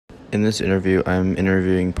In this interview, I'm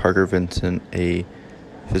interviewing Parker Vincent, a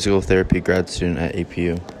physical therapy grad student at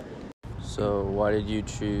APU. So why did you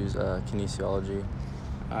choose kinesiology?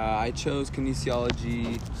 I chose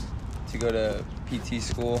kinesiology to go to PT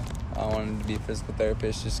school. I wanted to be a physical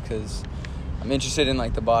therapist just because I'm interested in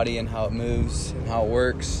the body and how it moves and how it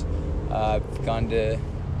works. I've gone to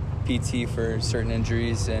PT for certain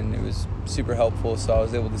injuries and it was super helpful, so I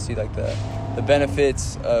was able to see the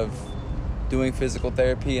benefits of doing physical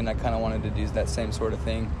therapy, and I kind of wanted to do that same sort of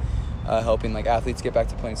thing, helping athletes get back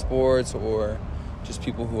to playing sports, or just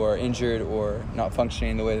people who are injured or not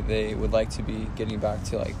functioning the way that they would like to be, getting back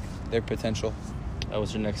to their potential.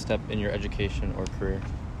 What's your next step in your education or career?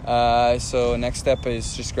 So next step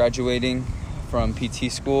is just graduating from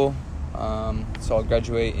PT school. So I'll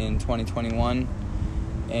graduate in 2021,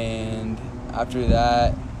 and after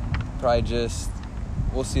that, probably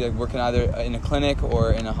we'll see, working either in a clinic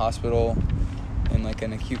or in a hospital in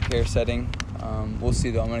an acute care setting. We'll see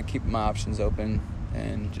though. I'm going to keep my options open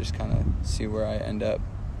and just kind of see where I end up.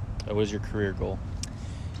 What is your career goal?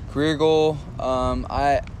 Career goal,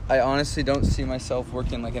 I honestly don't see myself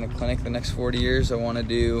working in a clinic the next 40 years. I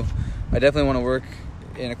definitely want to work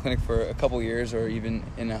in a clinic for a couple years, or even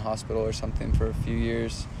in a hospital or something for a few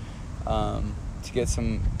years, to get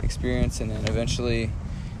some experience, and then eventually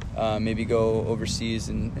maybe go overseas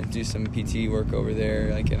and do some PT work over there,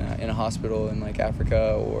 in a hospital in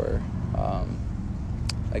Africa or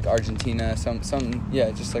Argentina,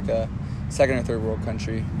 just a second or third world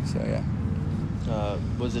country. So yeah.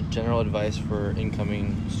 What's the general advice for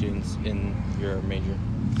incoming students in your major?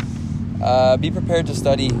 Be prepared to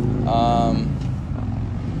study.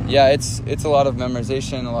 It's a lot of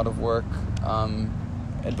memorization, a lot of work.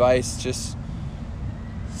 Advice, just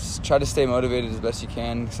try to stay motivated as best you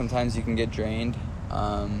can. Sometimes you can get drained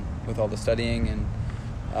with all the studying, and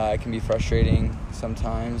it can be frustrating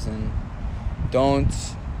sometimes. And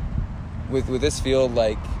with this field,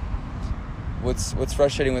 what's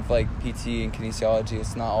frustrating with PT and kinesiology,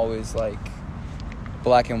 it's not always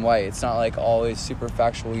black and white. It's not always super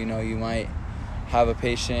factual. You might have a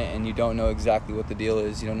patient and you don't know exactly what the deal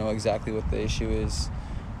is. You don't know exactly what the issue is.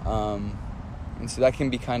 And so that can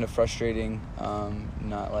be kind of frustrating,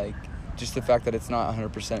 not just the fact that it's not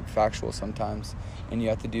 100% factual sometimes, and you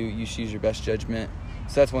have to use your best judgment.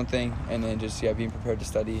 So that's one thing, and then just being prepared to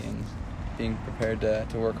study and being prepared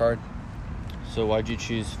to work hard. So why'd you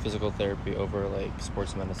choose physical therapy over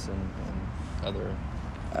sports medicine and other?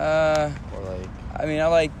 I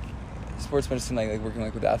like sports medicine, working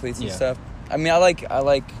with athletes and stuff. I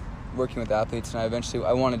like working with athletes, and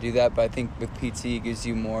I want to do that, but I think with PT it gives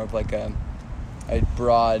you more of a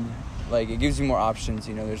broad, it gives you more options.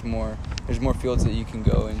 There's more fields that you can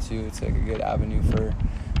go into. It's a good avenue for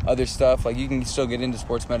other stuff. You can still get into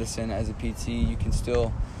sports medicine as a PT. You can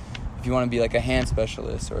still, if you want to be a hand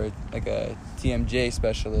specialist or a TMJ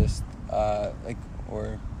specialist,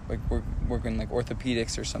 or work in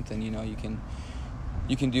orthopedics or something,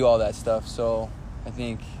 you can do all that stuff. So I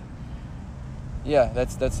think,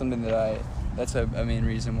 that's something that's a main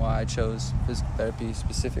reason why I chose physical therapy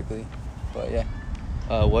specifically. But yeah.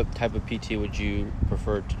 What type of PT would you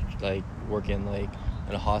prefer to work in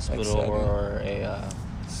a hospital or a?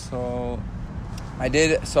 So I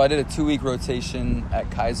did a 2-week rotation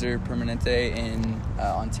at Kaiser Permanente in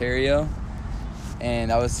Ontario,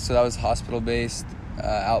 and that was hospital based,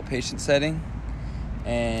 outpatient setting.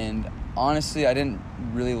 And honestly, I didn't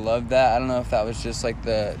really love that. I don't know if that was just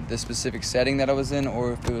the specific setting that I was in,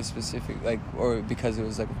 or if it was specific or because it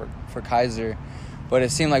was for Kaiser. But it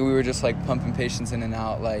seemed like we were just pumping patients in and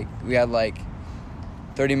out. We had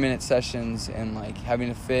 30-minute sessions, and having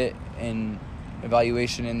to fit an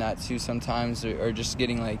evaluation in that too sometimes, or just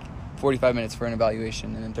getting 45 minutes for an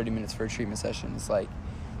evaluation and then 30 minutes for a treatment session. It's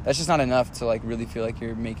that's just not enough to really feel like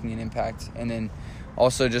you're making an impact. And then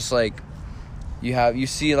also just you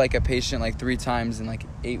see a patient 3 times in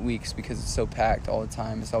 8 weeks because it's so packed all the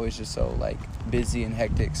time. It's always just so busy and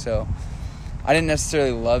hectic. So I didn't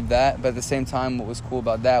necessarily love that, but at the same time, what was cool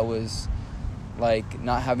about that was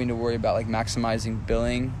not having to worry about maximizing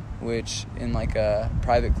billing, which in a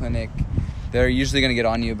private clinic, they're usually going to get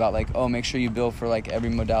on you about make sure you bill for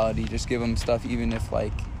every modality. Just give them stuff even if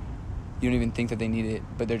you don't even think that they need it,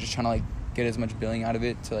 but they're just trying to get as much billing out of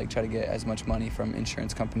it to try to get as much money from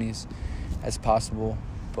insurance companies as possible.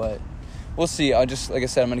 But we'll see. I'll just, I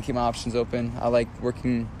said, I'm going to keep my options open. I like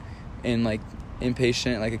working in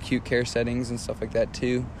inpatient, acute care settings and stuff like that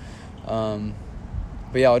too.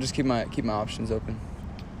 But yeah, I'll just keep my options open.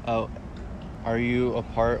 Are you a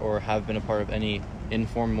part or have been a part of any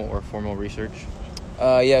informal or formal research?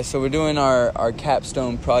 So we're doing our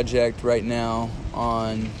capstone project right now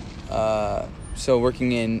on So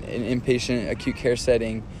working in an inpatient acute care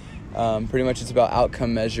setting, pretty much it's about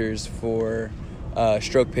outcome measures for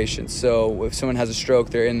stroke patients. So if someone has a stroke,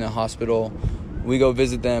 they're in the hospital, we go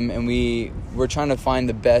visit them, and we're trying to find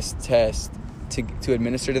the best test to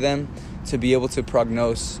administer to them to be able to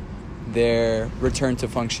prognose their return to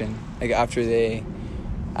function. Like after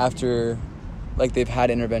they've had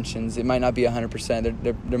interventions, it might not be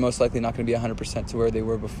 100%. They're most likely not going to be 100% to where they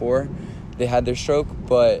were before they had their stroke,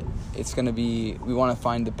 but it's going to be, we want to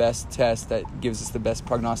find the best test that gives us the best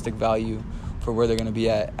prognostic value for where they're going to be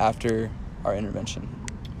at after our intervention.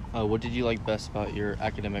 What did you like best about your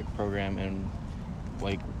academic program and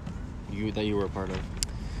that you were a part of?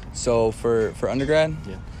 So for undergrad?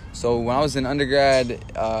 Yeah. So when I was in undergrad,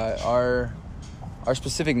 our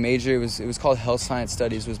specific major, it was called Health Science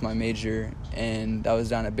Studies was my major, and that was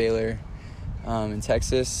down at Baylor in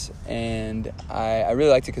Texas. And I really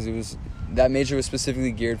liked it because that major was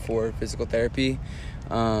specifically geared for physical therapy.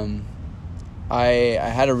 I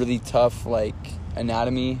had a really tough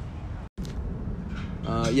anatomy.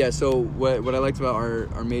 So what I liked about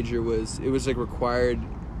our major was it was required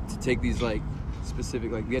to take these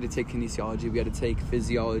specific, we had to take kinesiology, we had to take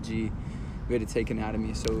physiology, we had to take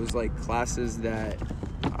anatomy. So it was classes that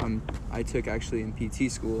I took actually in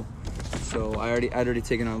PT school. So I'd already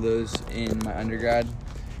taken all those in my undergrad.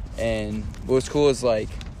 And what was cool is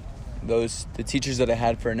the teachers that I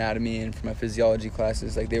had for anatomy and for my physiology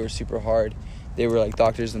classes, they were super hard. They were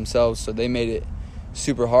doctors themselves, so they made it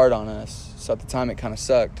super hard on us. So at the time it kind of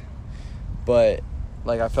sucked, but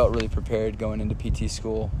I felt really prepared going into PT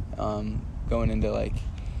school, going into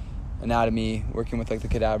anatomy, working with the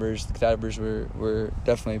cadavers. The cadavers were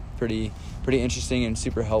definitely pretty interesting and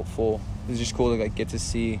super helpful. It was just cool to get to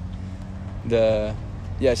see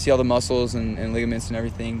see all the muscles and ligaments and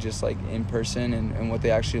everything just in person and what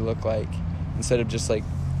they actually look like instead of just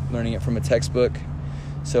learning it from a textbook.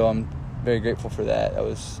 So I'm very grateful for that. That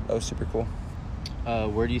was super cool.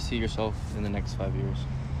 Where do you see yourself in the next 5 years?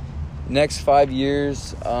 Next 5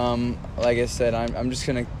 years, like I said, I'm just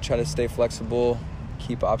gonna try to stay flexible,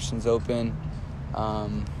 keep options open. I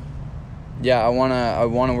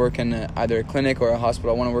wanna work in either a clinic or a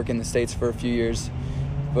hospital. I wanna work in the States for a few years,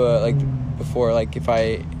 but before,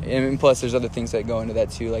 and plus there's other things that go into that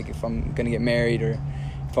too, if I'm gonna get married or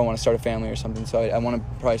if I want to start a family or something. So I want to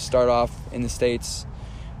probably start off in the States,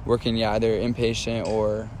 working either inpatient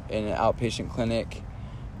or in an outpatient clinic.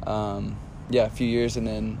 A few years, and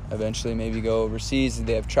then eventually maybe go overseas.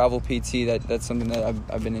 They have travel PT. That's something that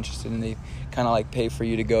I've been interested in. They kind of pay for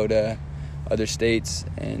you to go to other states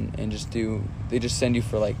and they just send you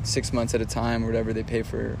for 6 months at a time or whatever. They pay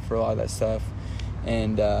for a lot of that stuff,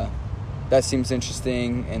 and that seems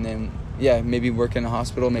interesting. And then maybe work in a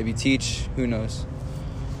hospital, maybe teach. Who knows?